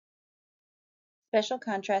Special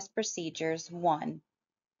Contrast Procedures 1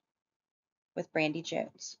 with Brandy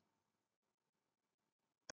Jones.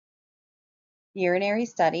 Urinary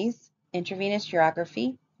Studies, Intravenous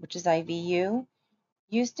Urography, which is IVU,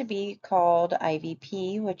 used to be called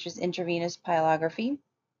IVP, which is Intravenous Pyelography.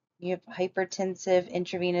 You have Hypertensive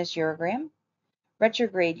Intravenous Urogram,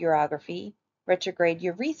 Retrograde Urography, Retrograde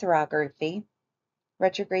Urethrography,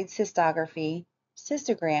 Retrograde Cystography,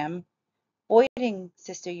 Cystogram, Voiding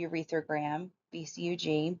Cystourethrogram,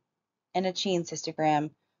 VCUG, and a chain cystogram,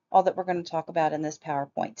 all that we're going to talk about in this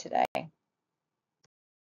PowerPoint today.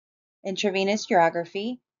 Intravenous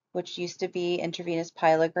urography, which used to be intravenous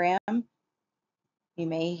pyelogram. You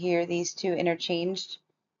may hear these two interchanged.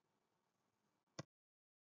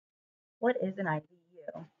 What is an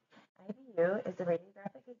IVU? IVU is a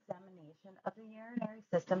radiographic examination of the urinary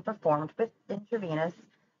system performed with intravenous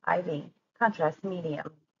IV contrast medium.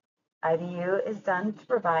 IVU is done to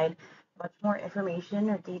provide much more information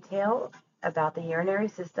or detail about the urinary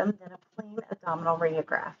system than a plain abdominal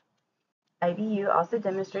radiograph. IVU also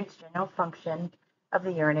demonstrates general function of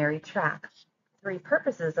the urinary tract. Three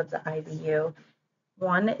purposes of the IVU.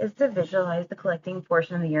 One is to visualize the collecting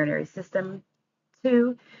portion of the urinary system.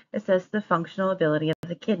 2, assess the functional ability of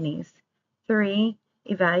the kidneys. 3,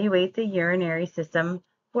 evaluate the urinary system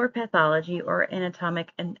for pathology or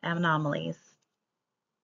anatomic anomalies.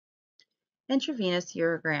 Intravenous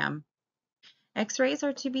urogram. X-rays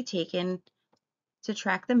are to be taken to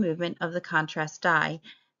track the movement of the contrast dye.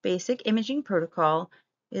 Basic imaging protocol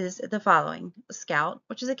is the following: a SCOUT,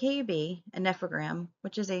 which is a KUB, a nephrogram,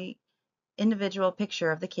 which is a individual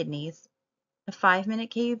picture of the kidneys, a 5-minute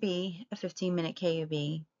KUB, a 15-minute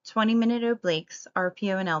KUB, 20-minute obliques,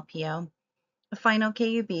 RPO and LPO, a final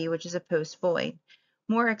KUB, which is a post-void.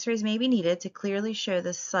 More x-rays may be needed to clearly show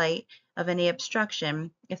the site of any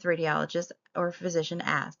obstruction if the radiologist or physician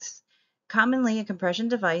asks. Commonly, a compression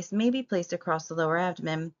device may be placed across the lower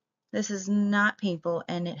abdomen. This is not painful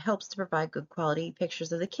and it helps to provide good quality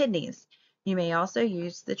pictures of the kidneys. You may also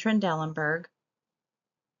use the Trendelenburg.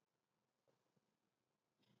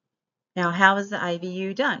 Now, how is the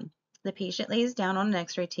IVU done? The patient lays down on an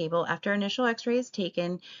x-ray table after initial x-ray is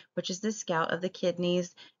taken, which is the SCOUT of the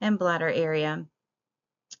kidneys and bladder area.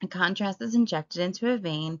 A contrast is injected into a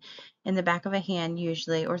vein in the back of a hand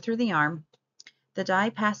usually, or through the arm. The dye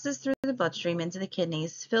passes through the bloodstream into the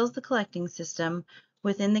kidneys, fills the collecting system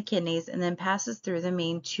within the kidneys, and then passes through the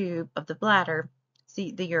main tube of the bladder,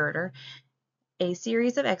 the ureter. A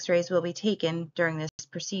series of x-rays will be taken during this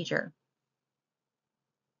procedure.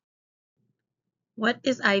 What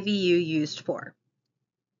is IVU used for?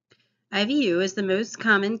 IVU is the most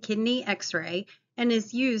common kidney x-ray and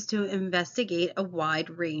is used to investigate a wide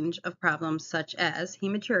range of problems such as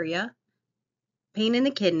hematuria, pain in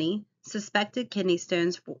the kidney, suspected kidney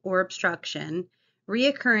stones or obstruction,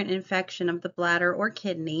 recurrent infection of the bladder or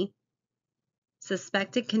kidney,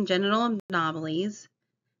 suspected congenital anomalies,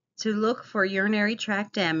 to look for urinary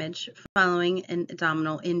tract damage following an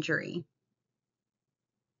abdominal injury.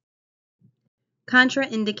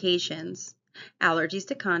 Contraindications: allergies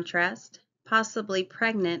to contrast, possibly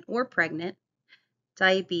pregnant,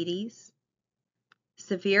 diabetes,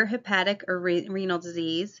 severe hepatic or renal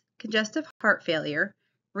disease, congestive heart failure,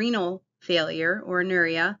 renal failure or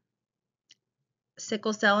anuria,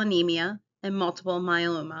 sickle cell anemia, and multiple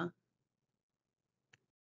myeloma.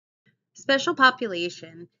 Special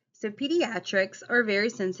population. So pediatrics are very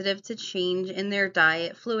sensitive to change in their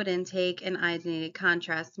diet, fluid intake, and iodinated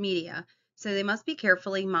contrast media. So they must be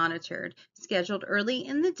carefully monitored, scheduled early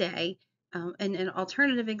in the day, and an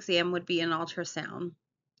alternative exam would be an ultrasound.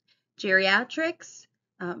 Geriatrics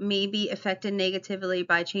may be affected negatively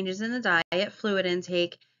by changes in the diet, fluid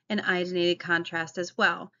intake, and iodinated contrast as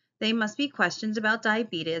well. They must be questioned about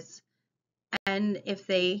diabetes and if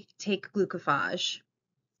they take glucophage.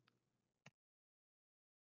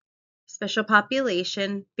 Special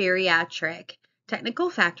population, bariatric. Technical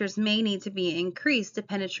factors may need to be increased to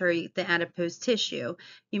penetrate the adipose tissue.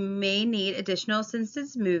 You may need additional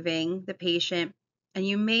assistance moving the patient, and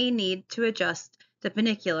you may need to adjust the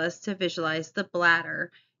panniculus to visualize the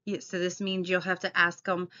bladder. So this means you'll have to ask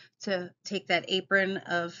them to take that apron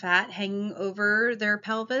of fat hanging over their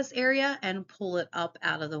pelvis area and pull it up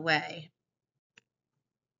out of the way.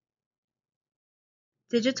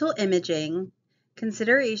 Digital imaging.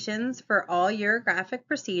 Considerations for all urographic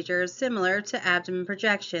procedures similar to abdomen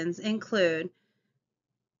projections include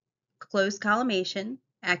close collimation,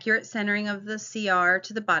 accurate centering of the CR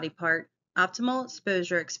to the body part, optimal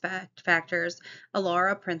exposure factors,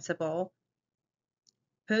 ALARA principle,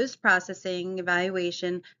 post-processing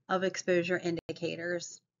evaluation of exposure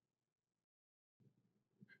indicators.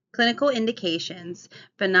 Clinical indications: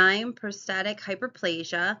 benign prostatic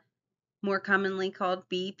hyperplasia, more commonly called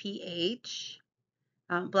BPH,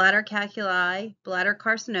 bladder calculi, bladder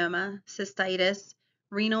carcinoma, cystitis,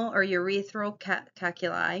 renal or urethral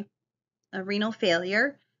calculi, renal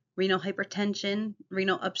failure, renal hypertension,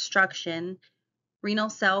 renal obstruction, renal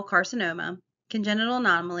cell carcinoma, congenital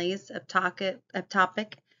anomalies,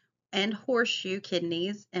 ectopic and horseshoe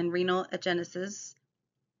kidneys, and renal agenesis,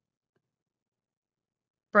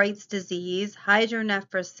 Bright's disease,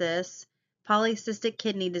 hydronephrosis, polycystic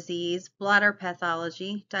kidney disease, bladder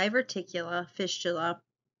pathology, diverticula, fistula,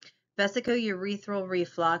 vesicourethral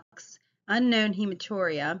reflux, unknown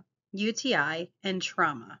hematuria, UTI, and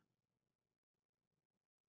trauma.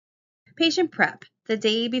 Patient prep. The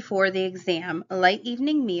day before the exam, a light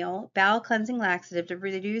evening meal, bowel cleansing laxative to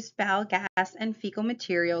reduce bowel gas and fecal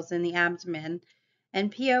materials in the abdomen,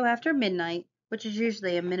 and PO after midnight, which is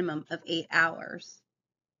usually a minimum of 8 hours.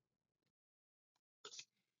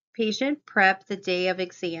 Patient prep the day of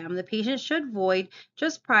exam. The patient should void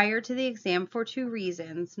just prior to the exam for 2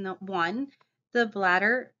 reasons. One, the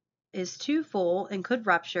bladder is too full and could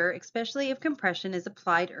rupture, especially if compression is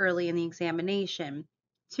applied early in the examination.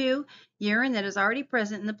 2, urine that is already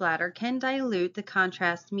present in the bladder can dilute the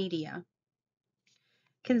contrast media.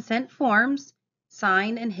 Consent forms,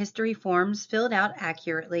 sign and history forms filled out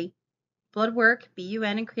accurately. Blood work,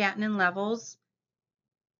 BUN and creatinine levels,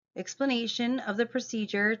 explanation of the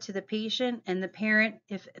procedure to the patient and the parent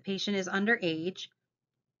if the patient is underage.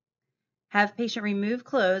 Have patient remove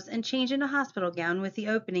clothes and change into hospital gown with the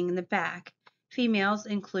opening in the back. Females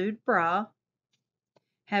include bra.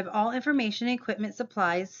 Have all information and equipment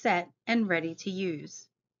supplies set and ready to use.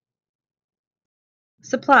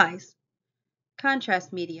 Supplies: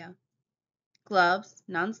 contrast media, gloves,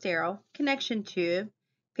 non-sterile, connection tube,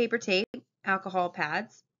 paper tape, alcohol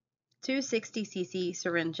pads, 260 cc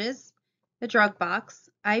syringes, a drug box,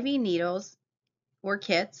 IV needles or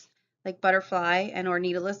kits like butterfly and or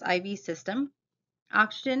needleless IV system,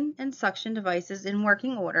 oxygen and suction devices in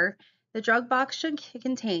working order. The drug box should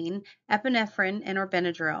contain epinephrine and or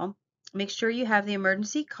Benadryl. Make sure you have the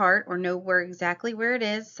emergency cart or know exactly where it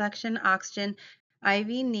is, suction, oxygen, IV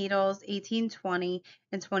needles, 18, 20,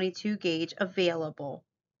 and 22 gauge available.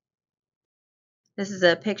 This is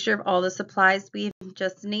a picture of all the supplies we've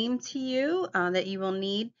just named to you that you will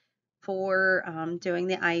need for doing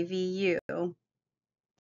the IVU.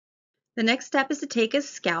 The next step is to take a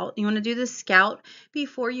scout. You want to do the scout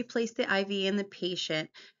before you place the IV in the patient.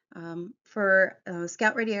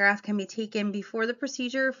 Scout radiograph can be taken before the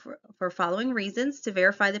procedure for following reasons: to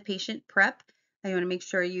verify the patient prep. You want to make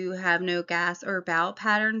sure you have no gas or bowel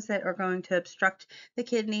patterns that are going to obstruct the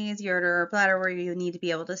kidneys, ureter, or bladder where you need to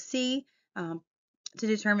be able to see. To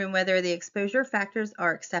determine whether the exposure factors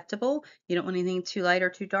are acceptable. You don't want anything too light or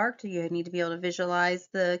too dark. You need to be able to visualize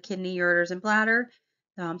the kidney, ureters, and bladder.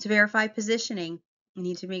 To verify positioning, you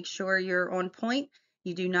need to make sure you're on point.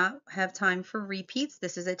 You do not have time for repeats.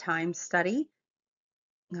 This is a time study.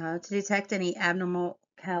 To detect any abnormal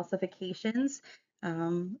calcifications.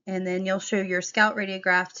 And then you'll show your scout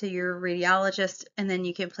radiograph to your radiologist, and then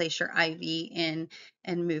you can place your IV in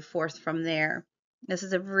and move forth from there. This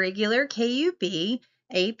is a regular KUB,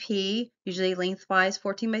 AP, usually lengthwise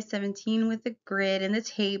 14 by 17 with the grid and the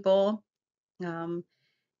table,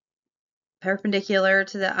 perpendicular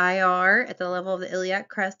to the IR at the level of the iliac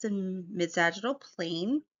crest and mid-sagittal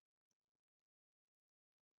plane.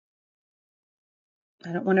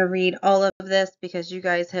 I don't want to read all of this because you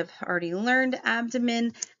guys have already learned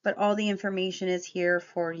abdomen, but all the information is here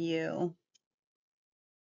for you.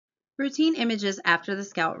 Routine images after the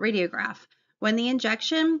scout radiograph. When the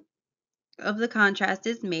injection of the contrast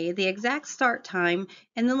is made, the exact start time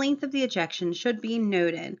and the length of the injection should be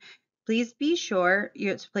noted. Please be sure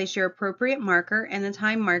to place your appropriate marker and the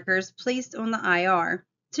time markers placed on the IR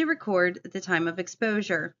to record the time of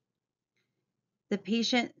exposure. The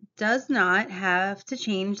patient does not have to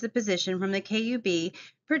change the position from the KUB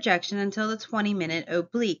projection until the 20-minute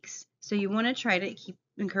obliques. So you want to try to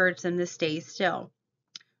encourage them to stay still.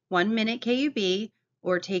 1 minute KUB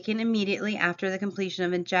or taken immediately after the completion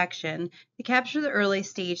of injection to capture the early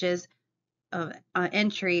stages of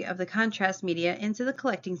entry of the contrast media into the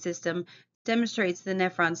collecting system demonstrates the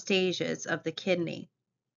nephron stages of the kidney.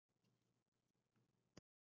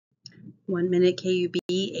 1 minute KUB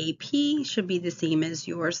AP should be the same as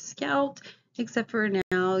your scout, except for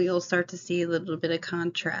now you'll start to see a little bit of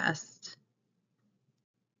contrast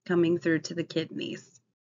coming through to the kidneys.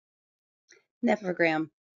 Nephrogram.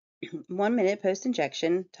 1 minute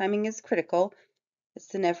post-injection. Timing is critical. It's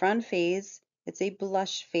the nephron phase. It's a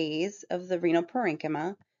blush phase of the renal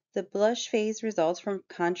parenchyma. The blush phase results from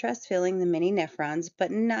contrast filling the many nephrons,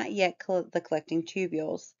 but not yet the collecting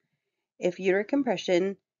tubules. If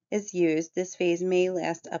uterocompression is used, this phase may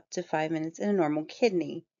last up to 5 minutes in a normal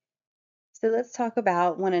kidney. So let's talk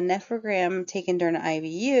about when a nephrogram taken during an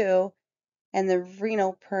IVU and the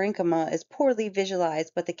renal parenchyma is poorly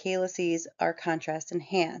visualized, but the calyces are contrast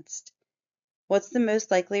enhanced. What's the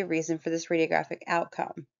most likely reason for this radiographic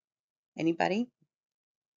outcome? Anybody?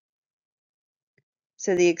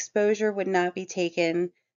 So the exposure would not be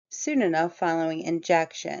taken soon enough following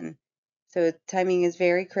injection. So timing is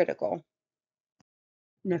very critical.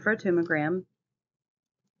 Nephrotomogram.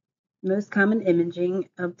 Most common imaging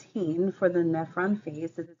obtained for the nephron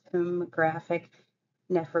phase is a tomographic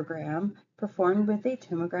nephrogram performed with a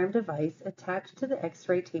tomogram device attached to the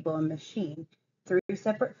X-ray table and machine. 3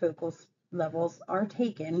 separate focal levels are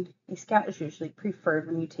taken. A scout is usually preferred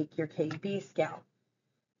when you take your KUB scout.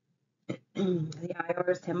 The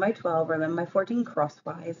IR is 10 by 12 or 11 by 14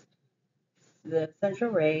 crosswise. The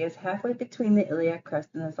central ray is halfway between the iliac crest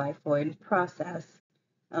and the xiphoid process,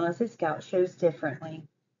 unless a scout shows differently.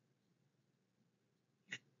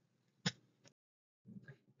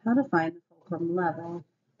 How to find the fulcrum level.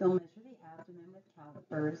 You'll measure the abdomen with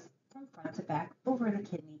calipers from front to back over the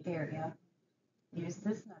kidney area. Use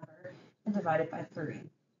this number and divide it by 3.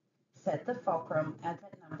 Set the fulcrum at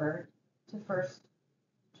that number to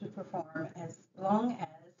perform as long as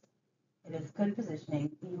it is good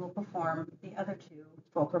positioning. You will perform the other 2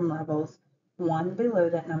 fulcrum levels, one below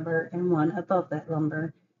that number and one above that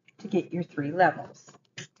number, to get your 3 levels.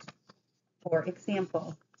 For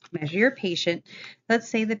example, measure your patient. Let's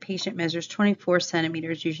say the patient measures 24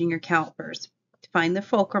 centimeters using your calipers. To find the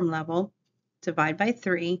fulcrum level, divide by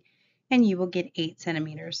 3, and you will get 8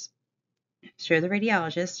 centimeters. Show the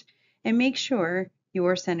radiologist and make sure you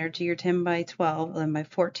are centered to your 10 by 12, 11 by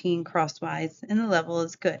 14 crosswise, and the level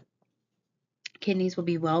is good. Kidneys will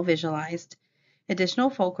be well visualized. Additional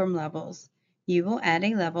fulcrum levels. You will add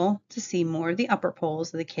a level to see more of the upper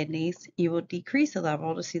poles of the kidneys. You will decrease a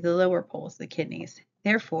level to see the lower poles of the kidneys.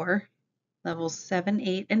 Therefore, levels 7,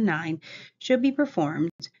 8, and 9 should be performed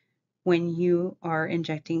when you are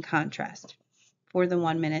injecting contrast for the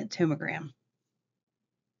 1-minute tomogram.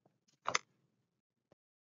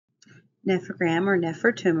 Nephrogram or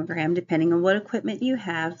nephrotomogram, depending on what equipment you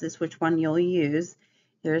have, this is which one you'll use.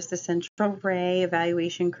 There's the central ray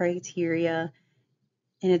evaluation criteria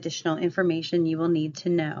and additional information you will need to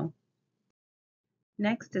know.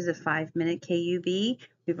 Next is a 5-minute KUB.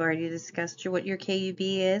 We've already discussed what your KUB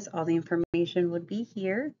is. All the information would be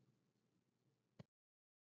here.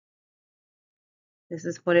 This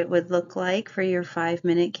is what it would look like for your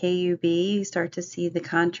 5-minute KUB. You start to see the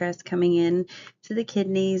contrast coming in to the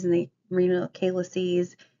kidneys and the renal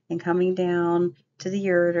calyces and coming down to the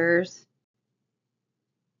ureters.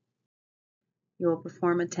 You will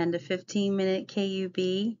perform a 10 to 15-minute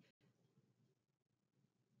KUB.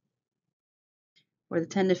 For the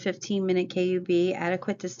 10 to 15-minute KUB,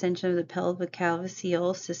 adequate distension of the pelvic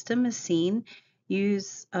calvisial system is seen.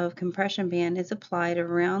 Use of compression band is applied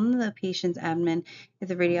around the patient's abdomen if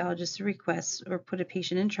the radiologist requests, or put a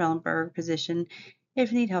patient in Trelleborg position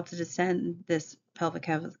if need help to distend this pelvic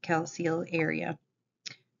calvisial area.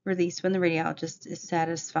 Release when the radiologist is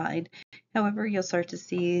satisfied. However, you'll start to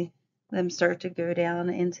see them start to go down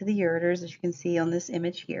into the ureters, as you can see on this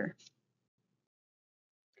image here.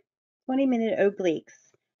 20-minute obliques.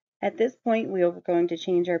 At this point, we are going to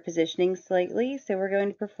change our positioning slightly, so we're going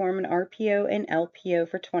to perform an RPO and LPO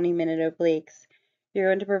for 20-minute obliques. You're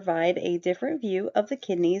going to provide a different view of the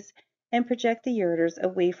kidneys and project the ureters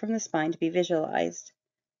away from the spine to be visualized.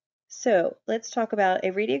 So let's talk about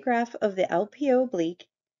a radiograph of the LPO oblique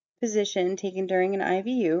position taken during an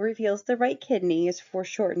IVU reveals the right kidney is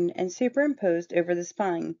foreshortened and superimposed over the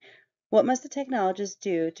spine. What must the technologist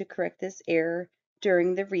do to correct this error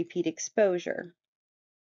during the repeat exposure?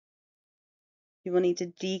 You will need to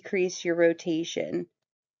decrease your rotation.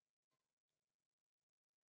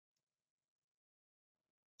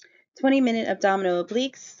 20-minute abdominal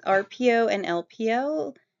obliques, RPO and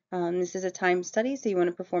LPO. This is a time study, so you want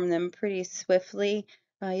to perform them pretty swiftly.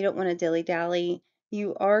 You don't want to dilly-dally.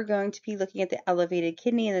 You are going to be looking at the elevated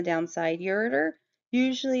kidney and the downside ureter.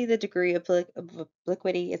 Usually the degree of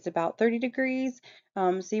obliquity is about 30 degrees,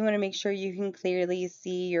 so you want to make sure you can clearly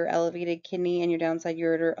see your elevated kidney and your downside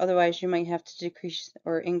ureter. Otherwise, you might have to decrease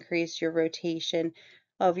or increase your rotation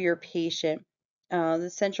of your patient. The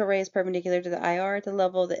central ray is perpendicular to the IR at the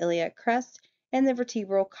level of the iliac crest and the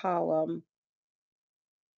vertebral column.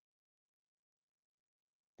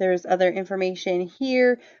 There's other information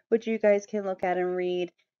here which you guys can look at and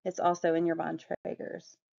read. It's also in your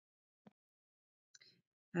Bontrager's.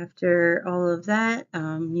 After all of that,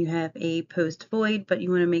 you have a post-void, but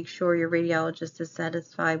you want to make sure your radiologist is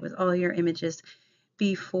satisfied with all your images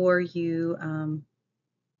before you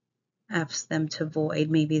ask them to void.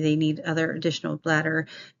 Maybe they need other additional bladder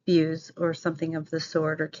views or something of the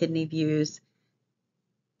sort, or kidney views,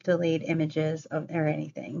 delayed images or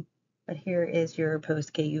anything. But here is your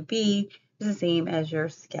post-KUB. It's the same as your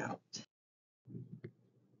SCOUT.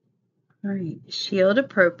 All right, shield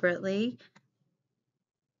appropriately.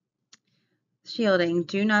 Shielding,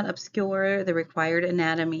 do not obscure the required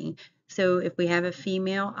anatomy. So if we have a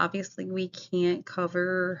female, obviously we can't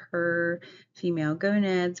cover her female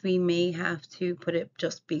gonads. We may have to put it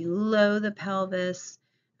just below the pelvis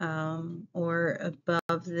or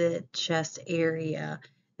above the chest area.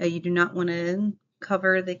 You do not want to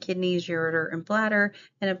cover the kidneys, ureter, and bladder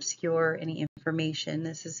and obscure any information.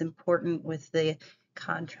 This is important with the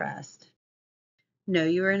contrast. Know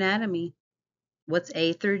your anatomy. What's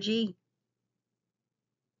A through G?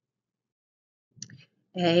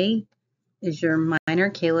 A is your minor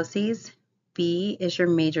calyces, B is your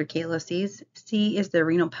major calyces, C is the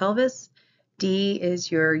renal pelvis, D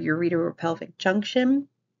is your ureteropelvic junction,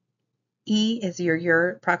 E is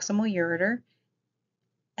your proximal ureter,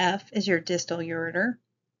 F is your distal ureter,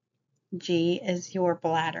 G is your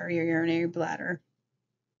bladder, your urinary bladder.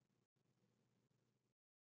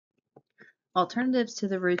 Alternatives to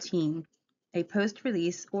the routine: a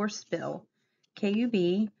post-release or spill,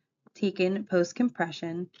 KUB taken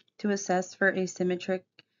post-compression to assess for asymmetric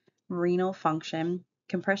renal function.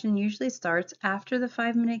 Compression usually starts after the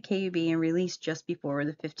 5-minute KUB and released just before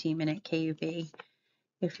the 15-minute KUB.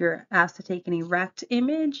 If you're asked to take an erect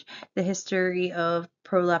image, the history of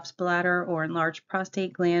prolapsed bladder or enlarged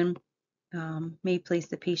prostate gland may place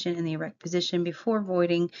the patient in the erect position before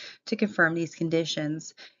voiding to confirm these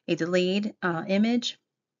conditions. A delayed image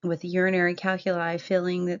with urinary calculi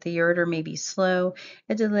feeling that the ureter may be slow,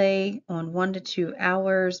 a delay on 1 to 2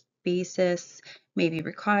 hours basis may be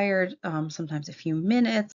required, sometimes a few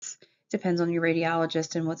minutes, depends on your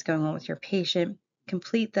radiologist and what's going on with your patient.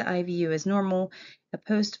 Complete the IVU as normal, a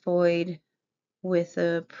post-void with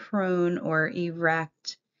a prone or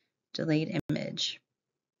erect delayed image.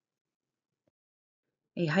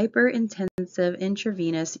 A hyperintensive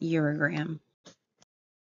intravenous urogram.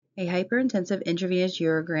 A hyperintensive intravenous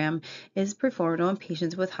urogram is performed on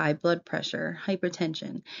patients with high blood pressure,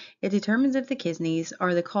 hypertension. It determines if the kidneys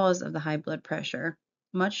are the cause of the high blood pressure.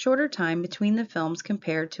 Much shorter time between the films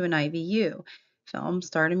compared to an IVU. Films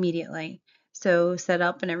start immediately. So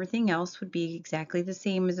setup and everything else would be exactly the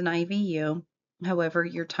same as an IVU. However,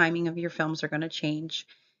 your timing of your films are going to change.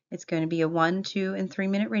 It's going to be a 1, 2, and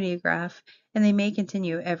 3-minute radiograph, and they may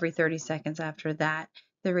continue every 30 seconds after that.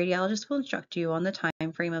 The radiologist will instruct you on the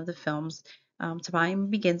time frame of the films. Time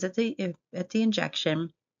begins at the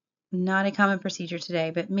injection. Not a common procedure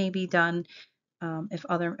today, but may be done if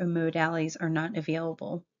other modalities are not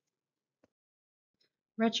available.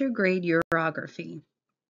 Retrograde urography.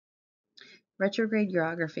 Retrograde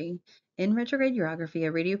urography. In retrograde urography,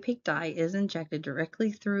 a radiopaque dye is injected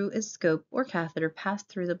directly through a scope or catheter passed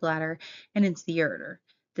through the bladder and into the ureter.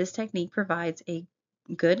 This technique provides a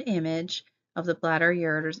good image of the bladder,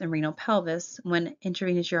 ureters, and renal pelvis when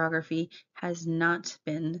intravenous urography has not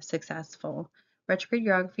been successful. Retrograde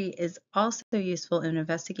urography is also useful in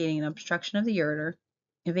investigating an obstruction of the ureter.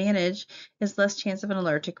 Advantage is less chance of an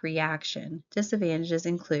allergic reaction. Disadvantages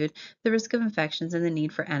include the risk of infections and the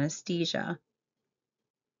need for anesthesia.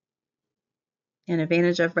 An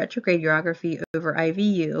advantage of retrograde urography over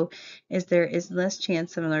IVU is there is less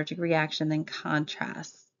chance of an allergic reaction than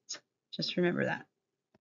contrast. Just remember that.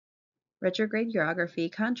 Retrograde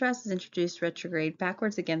urography. Contrast is introduced retrograde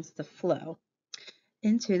backwards against the flow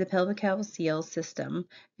into the pelvic-calcaneal system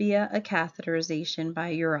via a catheterization by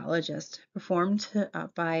a urologist performed to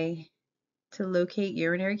locate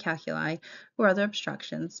urinary calculi or other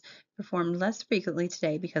obstructions, performed less frequently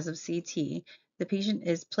today because of CT. The patient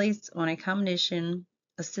is placed on a combination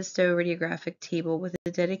cysto-radiographic table with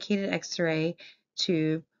a dedicated X-ray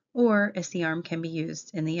tube, or a C-arm can be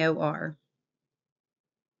used in the OR.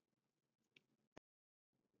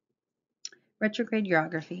 Retrograde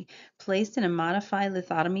urography. Placed in a modified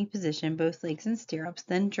lithotomy position, both legs in stirrups,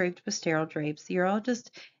 then draped with sterile drapes. The urologist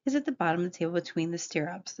is at the bottom of the table between the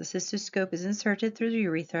stirrups. The cystoscope is inserted through the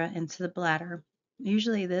urethra into the bladder.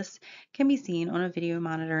 Usually this can be seen on a video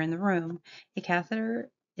monitor in the room. A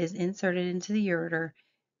catheter is inserted into the ureter.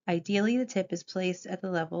 Ideally, the tip is placed at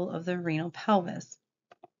the level of the renal pelvis.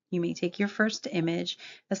 You may take your first image.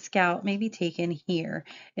 A SCOUT may be taken here.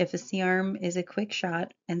 If a C-arm is a quick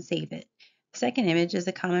shot, and save it. The second image is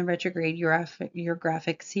a common retrograde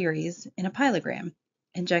urographic series in a pilogram.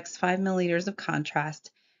 injects 5 milliliters of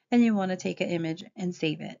contrast, and you want to take an image and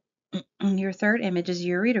save it. Your third image is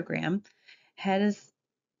ureterogram.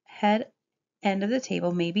 Head end of the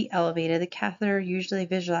table may be elevated. The catheter usually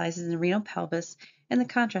visualizes the renal pelvis, and the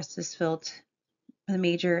contrast is filled with the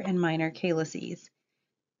major and minor calyces.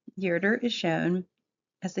 Ureter is shown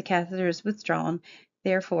as the catheter is withdrawn,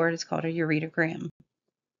 therefore it is called a ureterogram.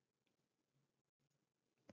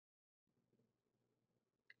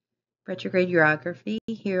 Retrograde urography.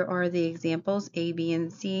 Here are the examples A, B,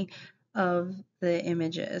 and C of the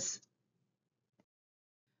images.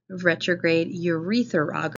 Retrograde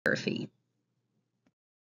uretherography.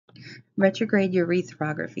 Retrograde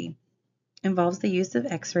uretherography involves the use of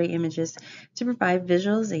X-ray images to provide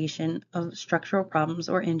visualization of structural problems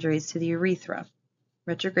or injuries to the urethra.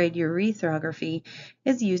 Retrograde uretherography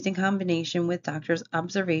is used in combination with doctor's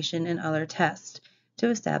observation and other tests to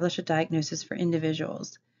establish a diagnosis for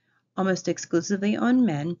individuals, almost exclusively on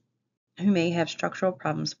men who may have structural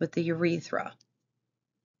problems with the urethra.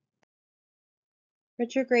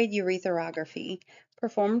 Retrograde uretherography,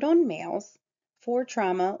 performed on males for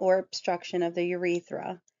trauma or obstruction of the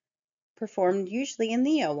urethra, performed usually in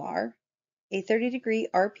the OR, a 30-degree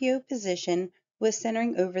RPO position with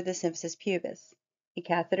centering over the symphysis pubis. A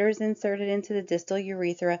catheter is inserted into the distal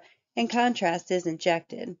urethra and contrast is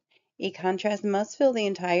injected. A contrast must fill the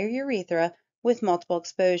entire urethra with multiple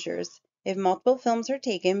exposures. If multiple films are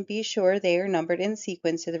taken, be sure they are numbered in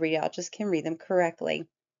sequence so the radiologist can read them correctly.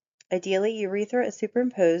 Ideally, urethra is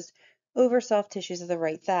superimposed over soft tissues of the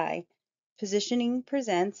right thigh. Positioning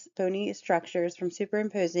prevents bony structures from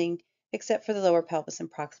superimposing except for the lower pelvis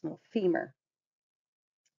and proximal femur.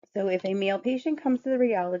 So if a male patient comes to the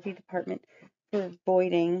radiology department for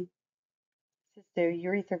voiding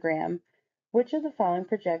cystourethrogram, which of the following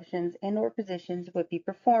projections and/or positions would be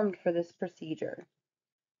performed for this procedure?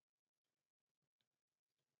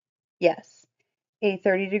 Yes, a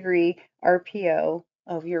 30-degree RPO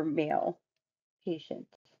of your male patient.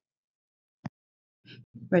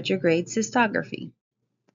 Retrograde cystography.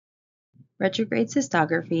 Retrograde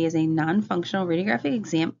cystography is a non-functional radiographic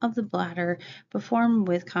exam of the bladder performed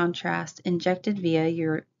with contrast injected via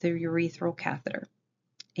the urethral catheter.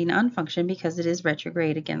 A non-function because it is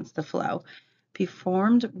retrograde against the flow.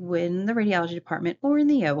 Performed in the radiology department or in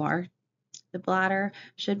the OR. The bladder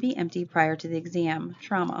should be empty prior to the exam.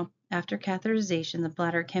 Trauma. After catheterization, the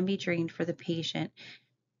bladder can be drained for the patient.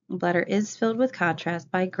 The bladder is filled with contrast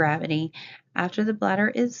by gravity. After the bladder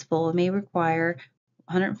is full, it may require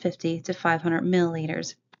 150 to 500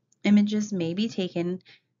 milliliters. Images may be taken.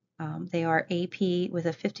 They are AP with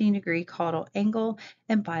a 15-degree caudal angle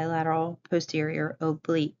and bilateral posterior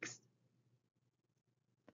obliques.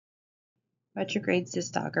 Retrograde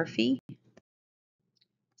cystography.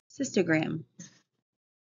 Cystogram.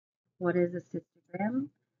 What is a cystogram?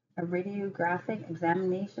 A radiographic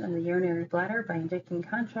examination of the urinary bladder by injecting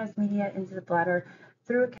contrast media into the bladder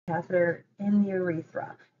through a catheter in the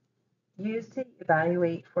urethra. Used to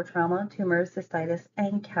evaluate for trauma, tumors, cystitis,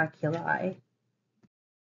 and calculi.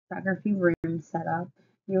 Cystography room setup.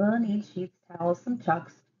 You will need sheets, towels, some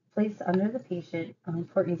chucks placed under the patient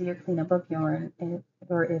for easier cleanup of urine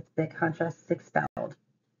or if the contrast is expelled.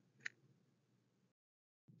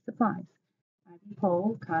 Supplies. IV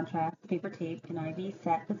pole, contrast, paper tape, an IV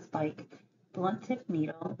set with spike, blunt tip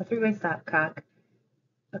needle, a 3-way stopcock,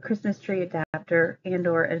 a Christmas tree adapter and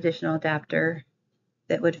or additional adapter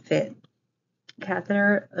that would fit.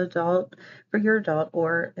 Catheter adult for your adult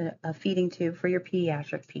or a feeding tube for your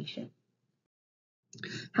pediatric patient.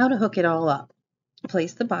 How to hook it all up.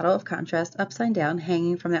 Place the bottle of contrast upside down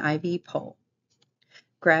hanging from the IV pole.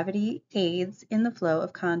 Gravity aids in the flow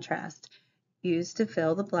of contrast. Used to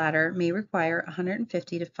fill the bladder may require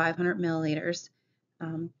 150 to 500 milliliters.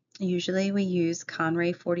 Usually we use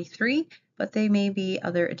Conray 43, but there may be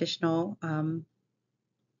other additional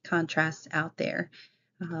contrasts out there.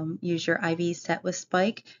 Use your IV set with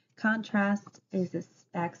spike. Contrast is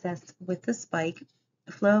accessed with the spike.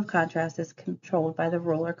 The flow of contrast is controlled by the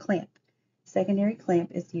roller clamp. Secondary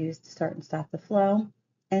clamp is used to start and stop the flow.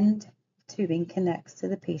 End tubing connects to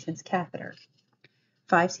the patient's catheter.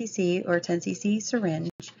 5 cc or 10 cc syringe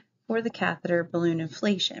for the catheter balloon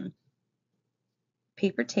inflation.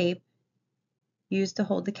 Paper tape used to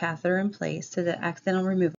hold the catheter in place so that accidental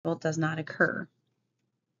removal does not occur.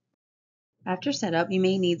 After setup, you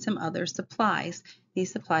may need some other supplies.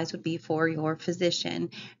 These supplies would be for your physician: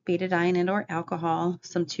 betadine and or alcohol,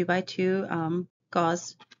 some 2x2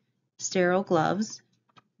 gauze, sterile gloves,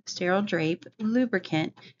 sterile drape,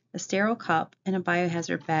 lubricant, a sterile cup, and a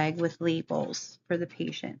biohazard bag with labels for the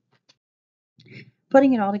patient.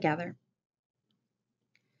 Putting it all together.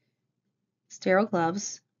 Sterile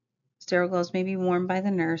gloves. Sterile gloves may be worn by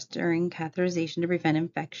the nurse during catheterization to prevent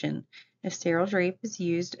infection. A sterile drape is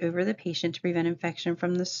used over the patient to prevent infection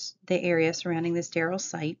from the area surrounding the sterile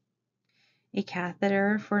site. A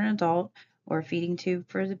catheter for an adult or a feeding tube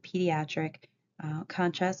for the pediatric.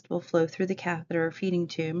 Contrast will flow through the catheter or feeding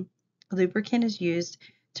tube. A lubricant is used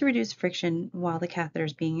to reduce friction while the catheter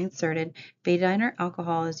is being inserted. Betadine or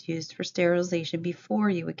alcohol is used for sterilization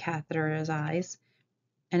before you would catheterize.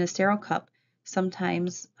 And a sterile cup.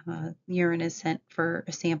 Sometimes urine is sent for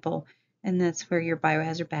a sample, and that's where your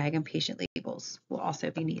biohazard bag and patient labels will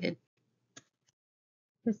also be needed.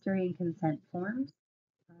 History and consent forms.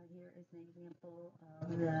 Here is an example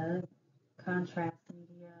of the contrast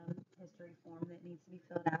media history form that needs to be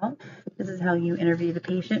filled out. This is how you interview the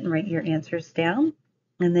patient and write your answers down.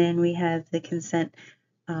 And then we have the consent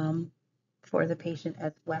for the patient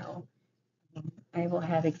as well. I will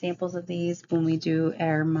have examples of these when we do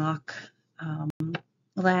our mock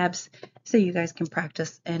labs, so you guys can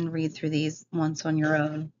practice and read through these once on your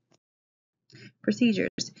own. Procedures.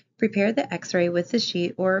 Prepare the x-ray with the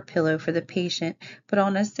sheet or a pillow for the patient. Put all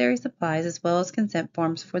necessary supplies as well as consent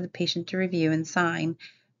forms for the patient to review and sign.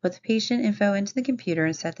 Put the patient info into the computer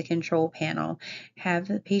and set the control panel. Have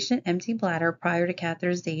the patient empty bladder prior to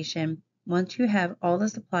catheterization. Once you have all the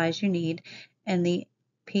supplies you need and the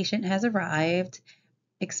patient has arrived,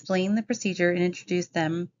 explain the procedure and introduce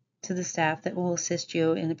them to the staff that will assist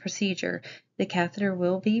you in the procedure. The catheter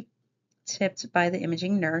will be tipped by the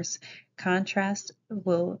imaging nurse. Contrast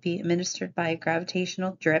will be administered by a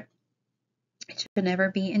gravitational drip. It should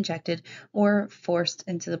never be injected or forced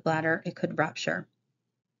into the bladder. It could rupture.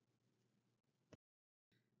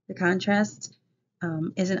 The contrast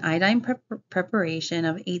is an iodine preparation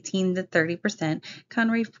of 18 to 30%.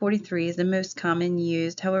 Conray 43 is the most common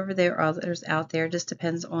used. However, there are others out there. Just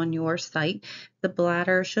depends on your site. The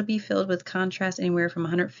bladder should be filled with contrast anywhere from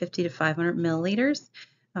 150 to 500 milliliters.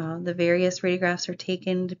 The various radiographs are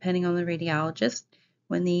taken depending on the radiologist.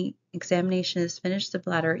 When the examination is finished, the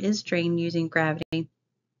bladder is drained using gravity,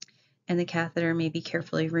 and the catheter may be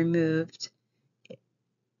carefully removed.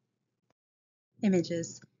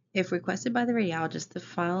 Images. If requested by the radiologist, the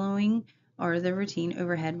following are the routine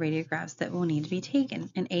overhead radiographs that will need to be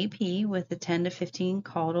taken. An AP with a 10 to 15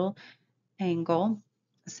 caudal angle,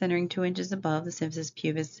 centering 2 inches above the symphysis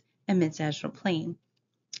pubis and mid-sagittal plane.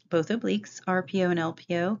 Both obliques, RPO and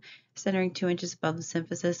LPO, centering 2 inches above the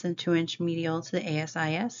symphysis and 2-inch medial to the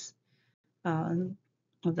ASIS of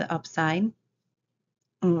the upside.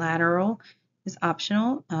 Lateral is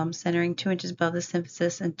optional, centering 2 inches above the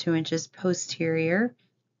symphysis and 2 inches posterior.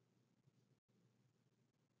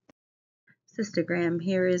 Cystogram.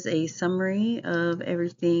 Here is a summary of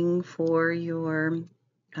everything for your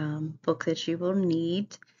book that you will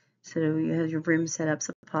need. So you have your room setup,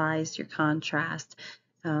 supplies, your contrast,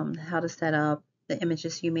 how to set up, the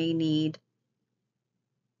images you may need.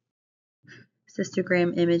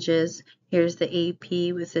 Cystogram images. Here's the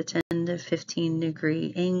AP with a 10 to 15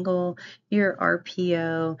 degree angle, your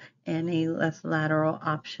RPO, and a left lateral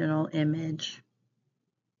optional image.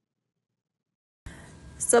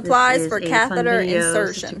 Supplies for catheter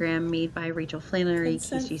insertion. Cystogram made by Rachel Flannery,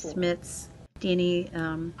 Casey Smith, Danny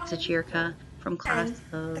Zachirka from class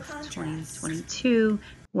of 2022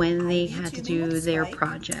 when they had to do their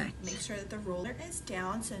project. Make sure that the ruler is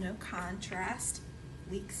down so no contrast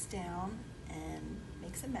leaks down and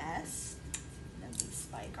makes a mess. Then we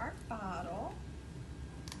spike our bottle.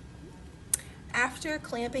 After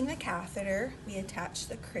clamping the catheter, we attach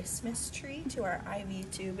the Christmas tree to our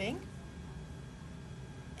IV tubing.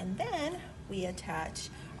 And then we attach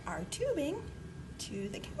our tubing to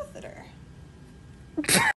the catheter.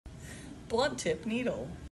 Blunt tip needle.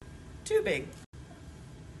 Tubing.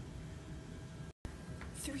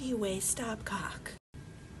 3-way stopcock.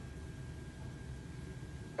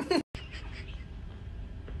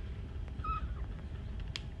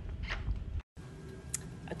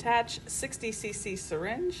 Attach 60 cc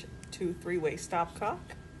syringe to 3-way stopcock.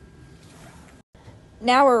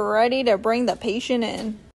 Now we're ready to bring the patient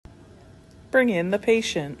in. Bring in the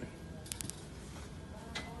patient.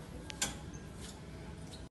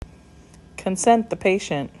 Consent the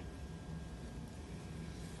patient.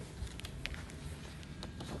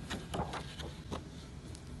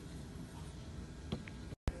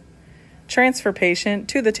 Transfer patient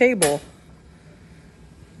to the table.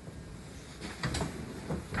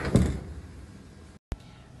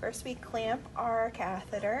 First we clamp our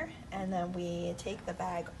catheter and then we take the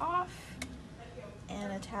bag off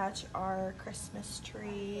and attach our Christmas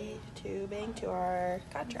tree tubing to our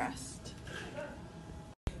contrast.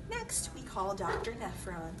 Next we call Dr.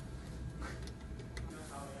 Nephron.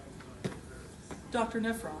 Dr.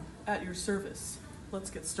 Nephron, at your service. Let's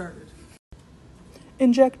get started.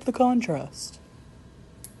 Inject the contrast.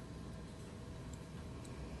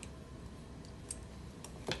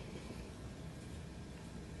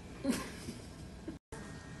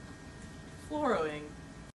 Fluoroing.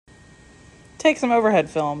 Take some overhead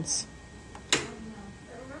films.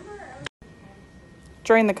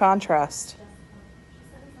 Drain the contrast.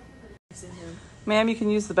 Ma'am, you can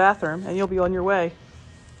use the bathroom and you'll be on your way.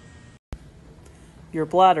 Your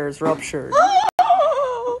bladder is ruptured.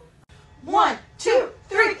 1, 2,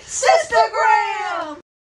 3, cystogram!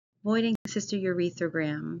 Voiding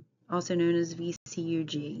cystourethrogram, also known as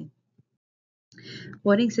VCUG.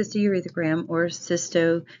 Voiding cystourethrogram or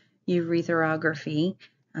cystourethropography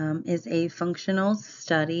is a functional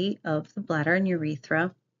study of the bladder and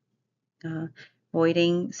urethra.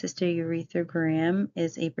 Voiding cystourethrogram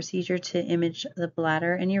is a procedure to image the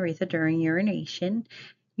bladder and urethra during urination.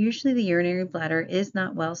 Usually the urinary bladder is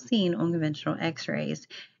not well seen on conventional x-rays.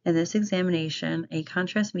 In this examination, a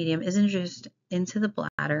contrast medium is introduced into the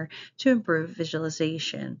bladder to improve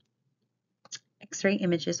visualization. X-ray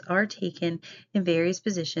images are taken in various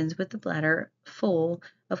positions with the bladder full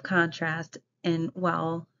of contrast and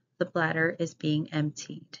while the bladder is being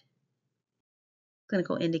emptied.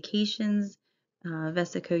 Clinical indications: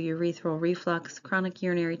 vesicourethral reflux, chronic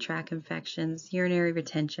urinary tract infections, urinary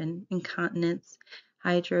retention, incontinence,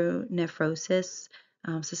 hydronephrosis,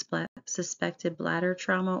 suspected bladder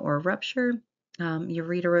trauma or rupture,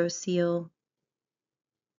 ureterocele.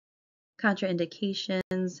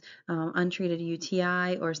 Contraindications: untreated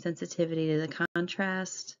UTI or sensitivity to the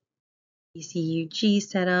contrast. VCUG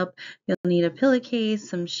setup: you'll need a pillowcase,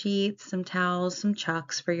 some sheets, some towels, some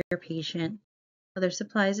chucks for your patient. Other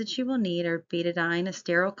supplies that you will need are betadine, a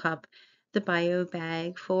sterile cup, the bio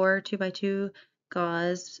bag, 4 2x2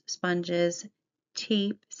 gauze sponges,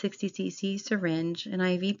 tape, 60 cc syringe, an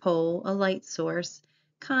IV pole, a light source,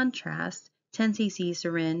 contrast, 10 cc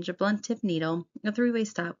syringe, a blunt tip needle, a 3-way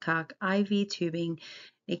stopcock, IV tubing,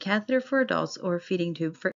 a catheter for adults or a feeding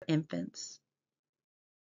tube for infants.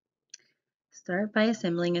 Start by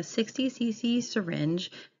assembling a 60 cc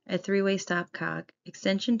syringe, a 3-way stopcock,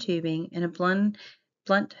 extension tubing, and a blunt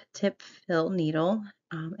tip fill needle,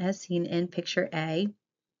 as seen in picture A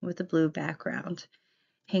with the blue background.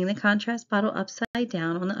 Hang the contrast bottle upside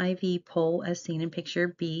down on the IV pole as seen in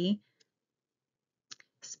picture B.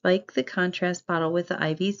 Spike the contrast bottle with the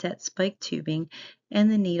IV set spike tubing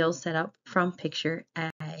and the needle set up from picture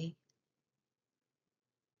A.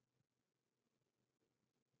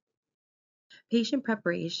 Patient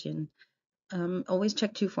preparation. Always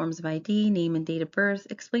check 2 forms of ID, name and date of birth.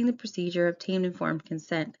 Explain the procedure, obtain informed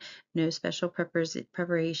consent. No special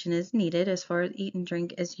preparation is needed as far as eat and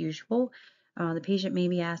drink as usual. The patient may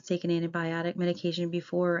be asked to take an antibiotic medication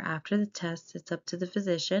before or after the test. It's up to the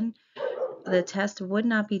physician. The test would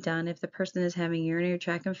not be done if the person is having urinary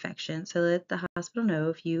tract infection, so let the hospital know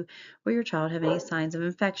if you or your child have any signs of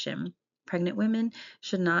infection. Pregnant women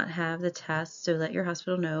should not have the test, so let your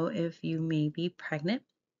hospital know if you may be pregnant.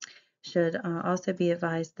 Should also be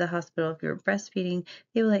advised the hospital if you're breastfeeding.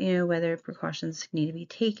 They will let you know whether precautions need to be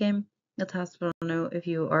taken. Let the hospital know if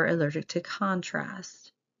you are allergic to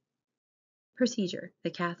contrast. Procedure. The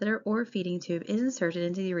catheter or feeding tube is inserted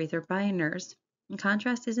into the urethra by a nurse, and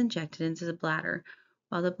contrast is injected into the bladder.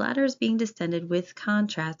 While the bladder is being distended with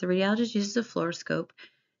contrast, the radiologist uses a fluoroscope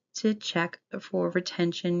to check for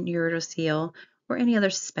retention, ureterocele, or any other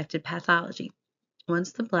suspected pathology.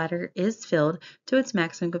 Once the bladder is filled to its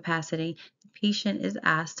maximum capacity, the patient is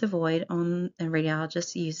asked to void and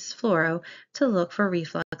radiologist uses fluoro to look for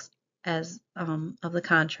reflux of the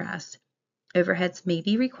contrast. Overheads may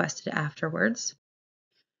be requested afterwards.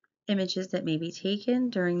 Images that may be taken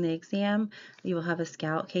during the exam: you will have a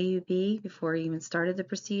SCOUT KUB before you even started the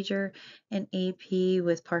procedure, an AP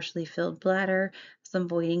with partially filled bladder, some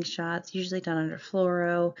voiding shots, usually done under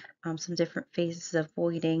fluoro, some different phases of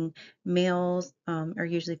voiding. Males are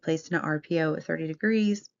usually placed in an RPO at 30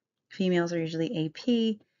 degrees. Females are usually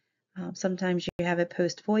AP. Sometimes you have a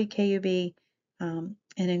post-void KUB and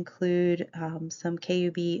include some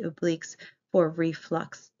KUB obliques for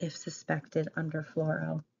reflux if suspected under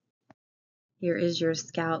fluoro. Here is your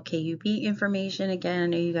SCOUT KUB information. Again, I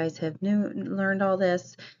know you guys have learned all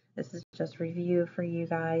this. This is just review for you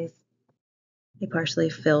guys. A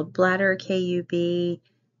partially filled bladder KUB.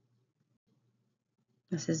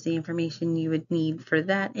 This is the information you would need for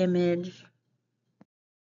that image.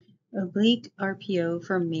 Oblique RPO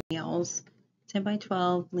for males, 10 by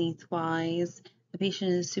 12 lengthwise. The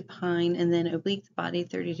patient is supine and then oblique the body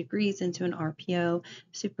 30 degrees into an RPO.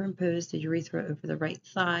 Superimpose the urethra over the right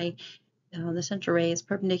thigh. The central ray is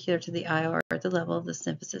perpendicular to the IR at the level of the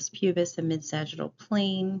symphysis pubis and mid-sagittal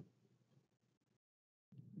plane.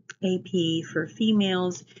 AP for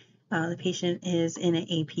females, the patient is in an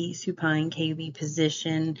AP supine KUB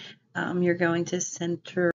position. You're going to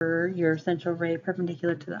center your central ray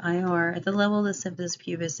perpendicular to the IR at the level of the symphysis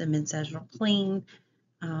pubis and mid-sagittal plane.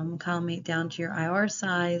 Collimate down to your IR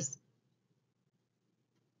size.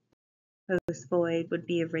 Post void would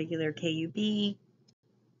be a regular KUB.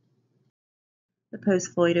 The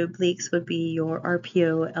post void obliques would be your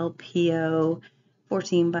RPO, LPO,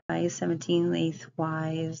 14 by 17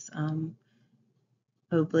 lengthwise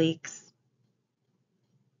obliques.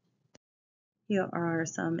 Here are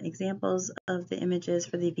some examples of the images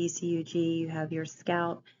for the VCUG. You have your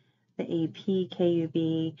SCOUT, the AP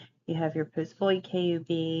KUB, you have your post void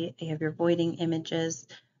KUB, you have your voiding images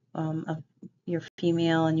of your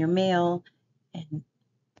female and your male. And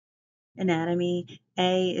anatomy,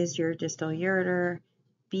 A is your distal ureter,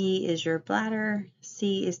 B is your bladder,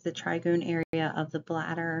 C is the trigone area of the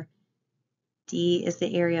bladder, D is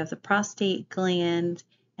the area of the prostate gland,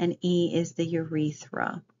 and E is the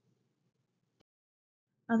urethra.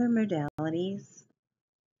 Other modalities.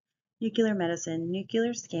 Nuclear medicine.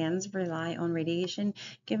 Nuclear scans rely on radiation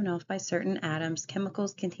given off by certain atoms.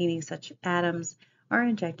 Chemicals containing such atoms are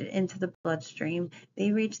injected into the bloodstream.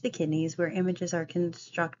 They reach the kidneys where images are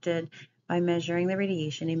constructed by measuring the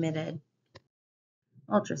radiation emitted.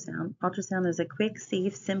 Ultrasound. Ultrasound is a quick,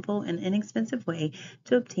 safe, simple, and inexpensive way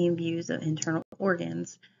to obtain views of internal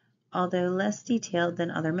organs. Although less detailed than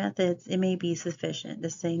other methods, it may be sufficient.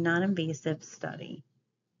 This is a non-invasive study.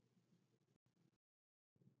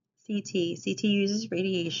 CT. CT uses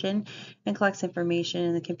radiation and collects information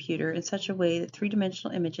in the computer in such a way that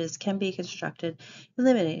three-dimensional images can be constructed,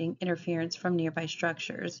 eliminating interference from nearby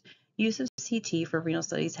structures. Use of CT for renal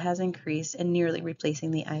studies has increased and nearly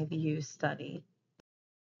replacing the IVU study.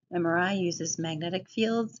 MRI uses magnetic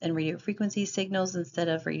fields and radio frequency signals instead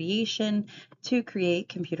of radiation to create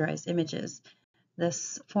computerized images.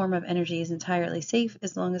 This form of energy is entirely safe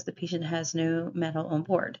as long as the patient has no metal on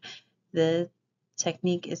board. The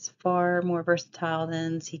technique is far more versatile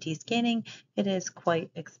than CT scanning. It is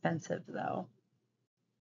quite expensive though. All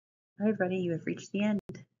right, everybody, you have reached the end.